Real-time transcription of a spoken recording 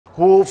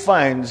who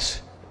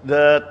finds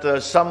that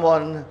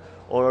someone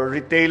or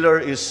retailer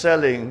is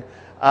selling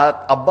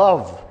at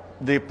above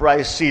the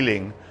price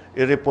ceiling,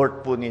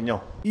 i-report po ninyo.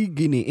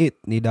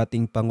 Iginiit ni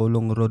dating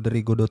Pangulong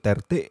Rodrigo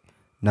Duterte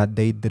na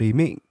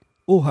daydreaming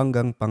o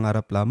hanggang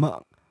pangarap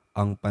lamang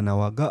ang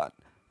panawagan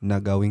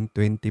na gawing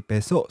 20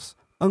 pesos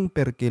ang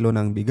per kilo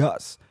ng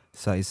bigas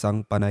sa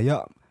isang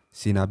panayam.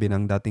 Sinabi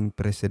ng dating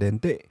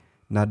presidente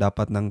na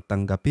dapat nang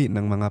tanggapin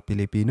ng mga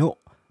Pilipino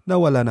na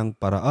wala ng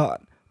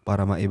paraan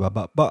para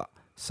maibaba pa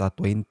sa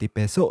 20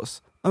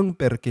 pesos ang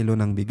per kilo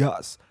ng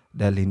bigas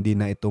dahil hindi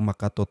na ito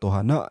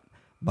makatotohanan.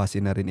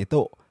 Base na rin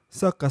ito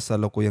sa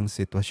kasalukuyang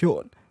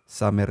sitwasyon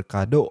sa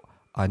merkado.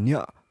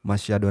 Anya,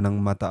 masyado ng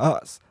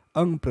mataas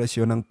ang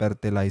presyo ng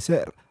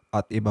fertilizer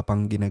at iba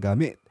pang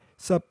ginagamit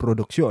sa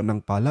produksyon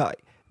ng palay,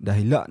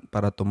 dahilan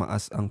para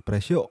tumaas ang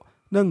presyo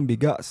ng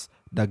bigas.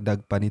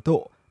 Dagdag pa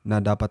nito na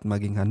dapat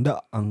maging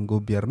handa ang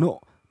gobyerno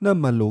na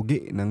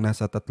malugi ng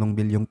nasa 3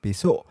 bilyong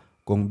piso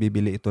kung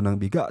bibili ito ng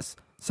bigas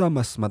sa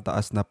mas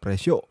mataas na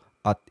presyo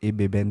at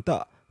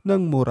ibebenta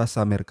ng mura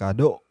sa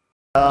merkado.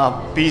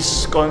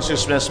 Peace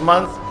Consciousness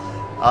Month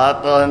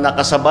at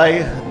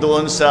nakasabay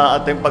doon sa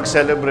ating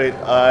pag-celebrate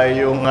ay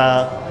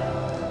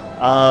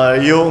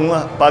yung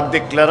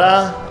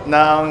pagdeklara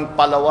ng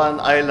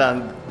Palawan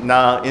Island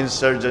na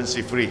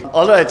insurgency free.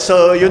 All right,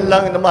 so yun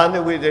lang naman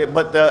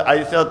but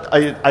I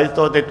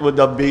thought it would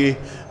be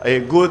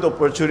a good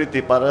opportunity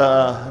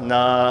para na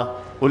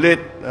ulit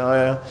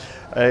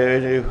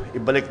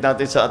ibalik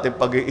natin sa ating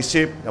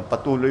pag-iisip na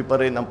patuloy pa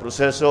rin ang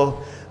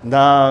proseso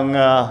ng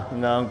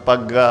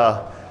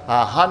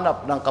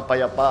paghahanap ng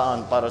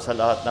kapayapaan para sa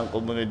lahat ng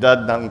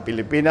komunidad ng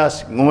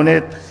Pilipinas.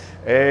 Ngunit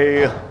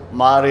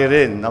maaari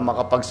rin na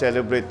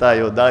makapag-celebrate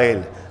tayo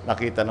dahil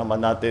nakita naman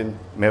natin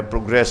may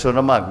progreso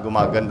naman,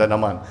 gumaganda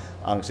naman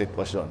ang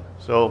sitwasyon.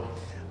 So,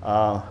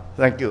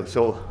 thank you.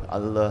 So,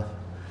 I'll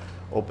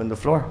open the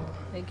floor.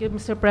 Thank you,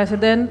 Mr.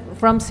 President.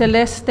 From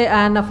Celeste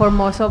Ana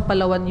Formosa of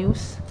Palawan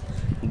News.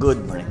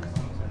 Good morning.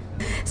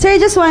 Sir, I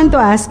just want to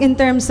ask, in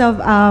terms of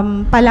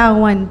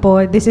Palawan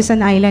po, this is an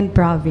island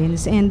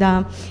province, and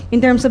in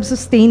terms of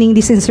sustaining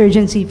this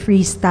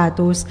insurgency-free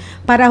status,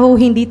 para ho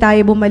hindi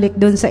tayo bumalik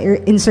doon sa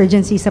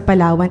insurgency sa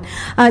Palawan,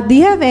 do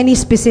you have any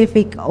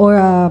specific or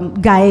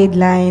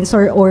guidelines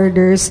or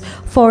orders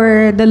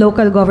for the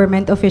local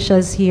government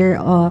officials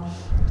here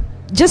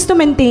just to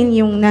maintain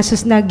yung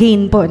nasus na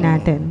gain po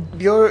natin?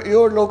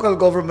 Your local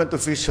government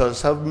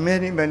officials have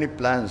many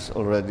plans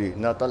already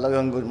na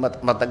talagang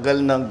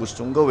matagal nang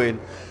gustong gawin.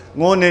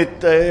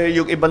 Ngunit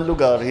yung ibang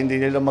lugar hindi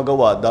nila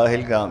magawa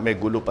dahil nga may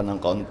gulo pa ng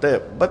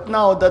kaunti. But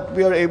now that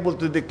we are able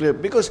to declare,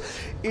 because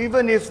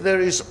even if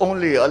there is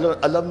only,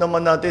 alam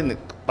naman natin,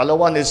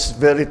 Palawan is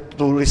very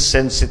tourist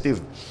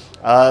sensitive.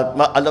 At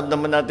alam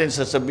naman natin,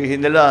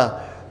 sasabihin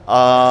nila,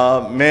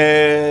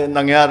 may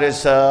nangyari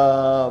sa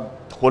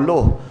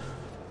Hulo.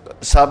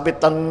 Sabit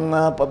ang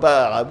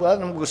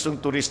anong gustong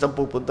turistang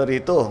pupunta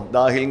rito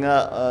dahil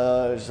nga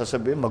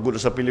sasabihin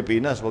magulo sa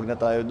Pilipinas, wag na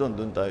tayo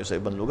doon tayo sa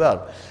ibang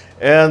lugar.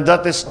 And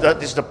that is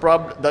the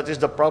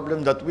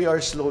problem that we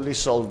are slowly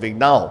solving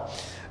now,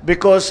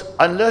 because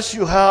unless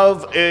you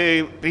have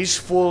a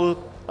peaceful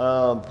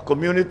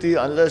community,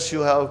 unless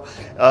you have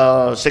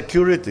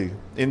security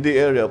in the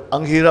area,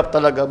 ang hirap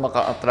talaga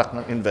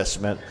maka-attract ng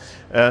investment.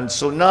 And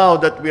so now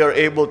that we are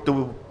able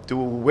to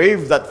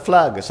wave that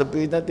flag,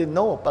 sabihin natin,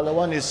 no,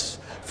 Palawan is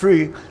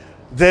free,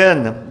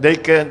 then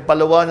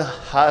Palawan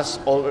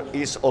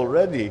is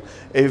already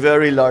a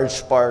very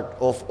large part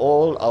of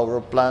all our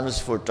plans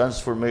for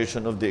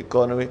transformation of the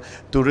economy.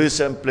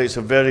 Tourism plays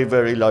a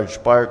very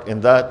large part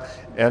in that,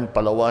 and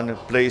Palawan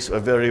plays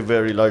a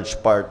very large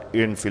part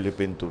in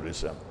Philippine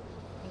tourism.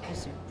 Thank you,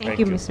 sir.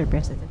 Thank you, Mr.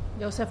 President.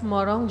 Joseph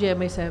Morong,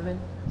 GMA7.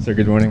 Sir,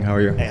 good morning. How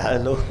are you? Hey,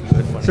 hello.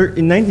 Good morning. Sir,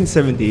 in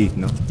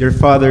 1978, your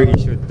father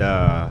issued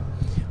the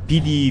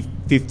PD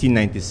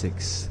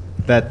 1596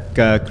 that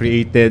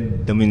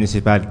created the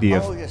municipality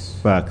of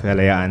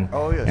Kalayaan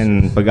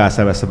and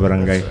Pag-asa sa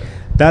barangay.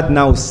 That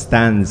now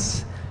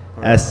stands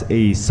as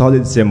a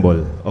solid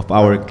symbol of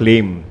our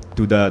claim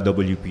to the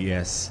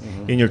WPS.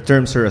 In your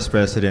term, sir, as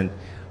president,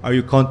 are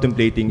you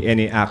contemplating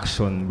any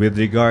action with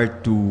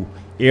regard to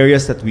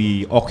areas that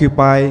we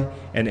occupy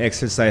and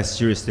exercise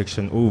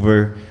jurisdiction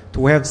over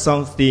to have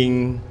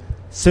something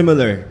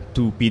similar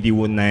to PD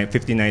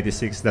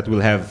 1596 that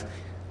will have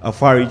a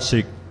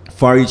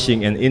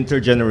far-reaching and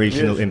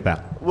intergenerational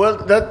impact? Well,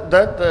 that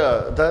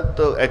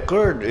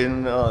occurred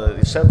in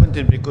the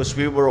 70s because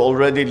we were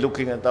already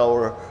looking at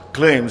our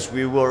claims.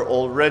 We were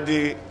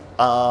already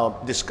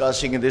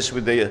discussing this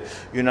with the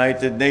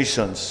United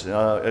Nations,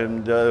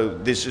 and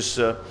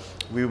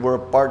we were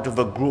part of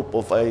a group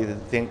of, I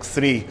think,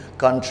 3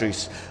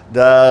 countries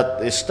that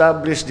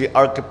established the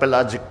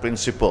archipelagic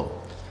principle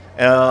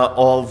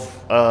of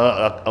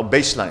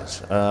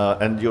baselines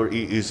and your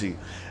EEZ.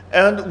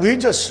 And we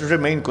just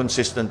remain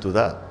consistent to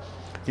that.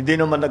 Hindi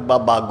naman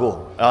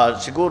nagbabago.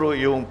 Siguro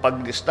yung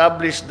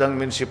pag-establish ng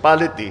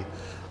municipality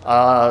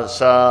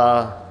sa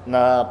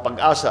na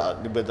pag-asa,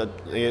 di ba, that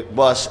it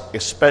was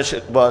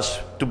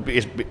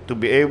to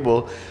be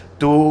able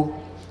to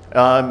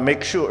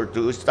make sure,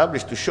 to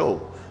establish, to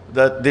show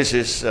that this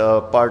is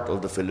part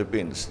of the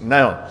Philippines.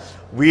 Now,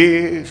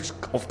 we,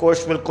 of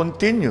course, will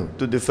continue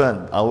to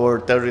defend our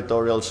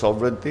territorial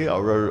sovereignty,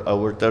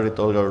 our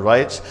territorial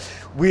rights.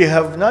 We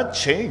have not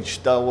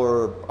changed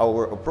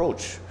our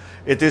approach.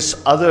 It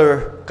is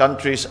other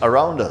countries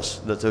around us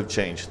that have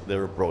changed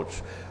their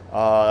approach.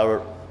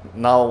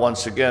 Now,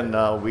 once again,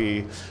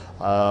 we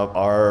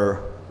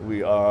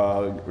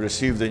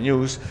received the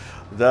news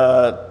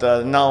that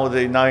now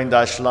the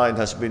 9-dash line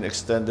has been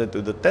extended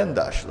to the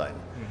 10-dash line.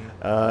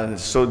 And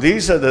so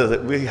these are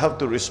we have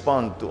to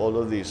respond to all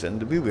of these,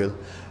 and we will.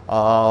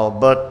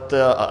 But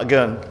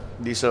again,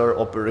 these are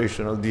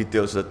operational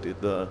details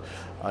that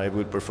I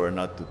would prefer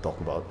not to talk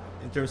about.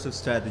 In terms of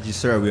strategy,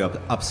 sir, are we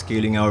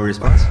upscaling our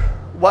response?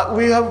 What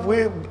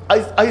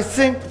I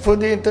think for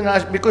the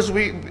international,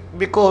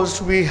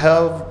 because we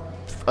have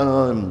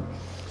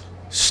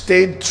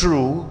stayed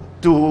true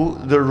to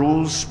the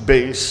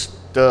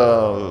rules-based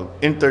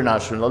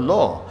international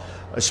law,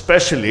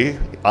 especially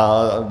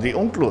the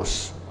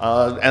UNCLOS.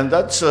 And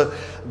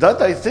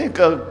that I think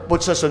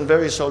puts us on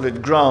very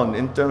solid ground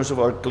in terms of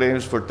our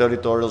claims for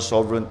territorial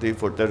sovereignty,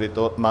 for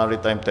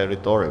maritime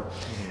territory.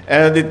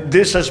 And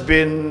this has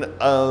been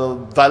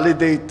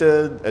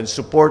validated and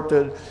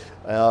supported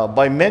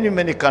by many,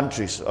 many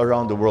countries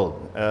around the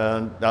world.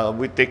 And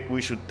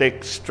we should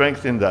take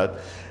strength in that.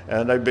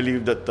 And I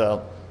believe that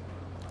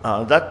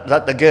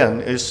that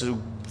again is a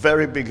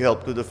very big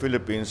help to the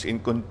Philippines in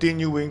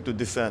continuing to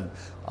defend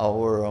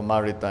our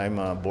maritime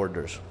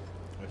borders.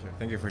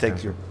 Thank you for your Thank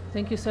time. you.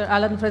 Thank you, sir.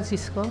 Alan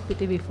Francisco,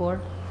 PTV4.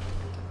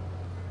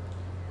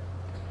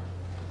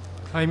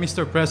 Hi,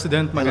 Mr.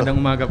 President. Magandang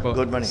umaga po.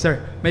 Good morning. Sir,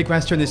 my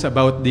question is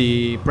about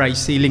the price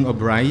ceiling of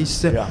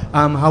rice. Yeah.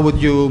 How would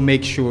you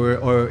make sure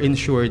or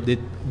ensure that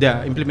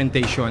the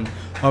implementation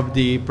of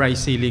the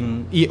price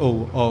ceiling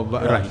EO of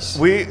rice?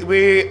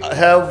 We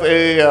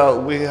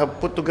have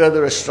put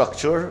together a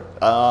structure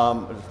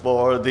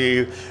for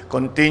the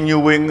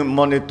continuing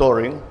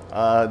monitoring.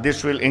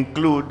 This will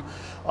include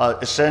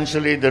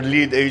essentially the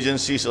lead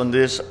agencies on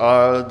this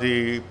are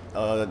the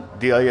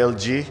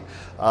DILG,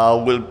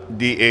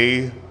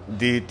 DA,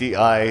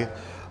 DTI,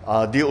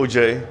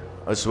 DOJ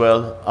as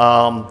well.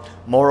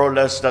 More or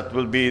less,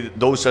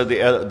 those are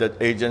the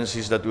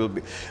agencies that will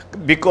be,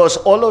 because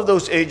all of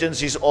those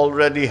agencies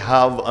already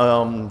have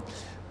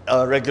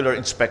regular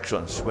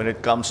inspections when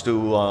it comes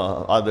to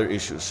other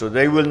issues. So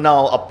they will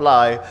now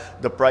apply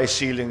the price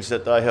ceilings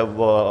that I have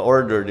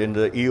ordered in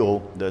the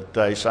EO that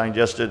I signed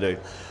yesterday.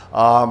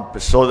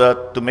 So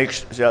that to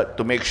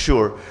make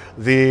sure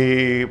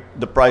the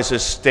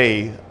prices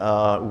stay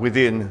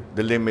within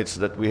the limits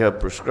that we have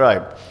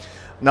prescribed.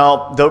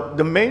 Now,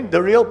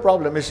 the real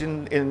problem is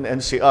in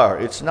NCR.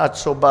 It's not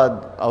so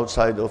bad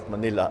outside of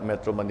Manila,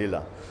 Metro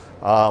Manila.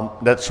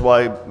 That's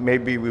why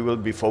maybe we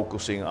will be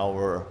focusing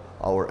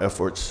our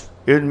efforts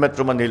in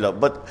Metro Manila.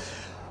 But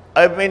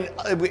I mean,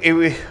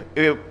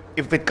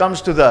 if it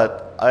comes to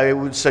that, I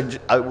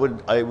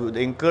would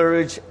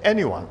encourage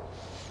anyone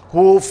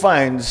who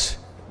finds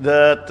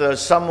that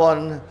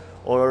someone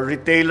or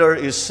retailer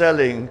is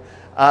selling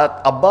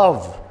at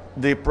above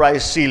the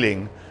price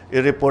ceiling,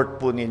 i-report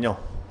po ninyo.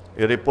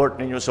 I-report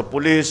ninyo sa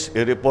police,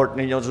 i-report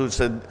ninyo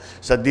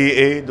sa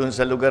DA, dun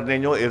sa lugar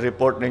ninyo,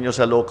 i-report ninyo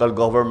sa local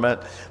government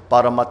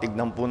para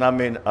matignan po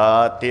namin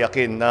at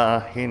tiyakin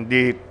na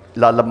hindi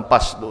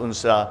lalampas doon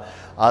sa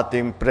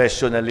ating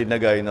presyo na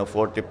linagay na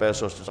 40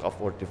 pesos at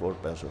 44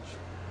 pesos.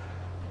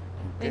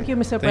 Thank you,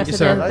 Mr. Thank you,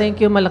 President. sir. Thank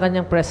you,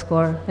 Malacanang Press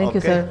Corps. Thank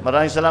you, sir.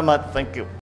 Maraming salamat. Thank you.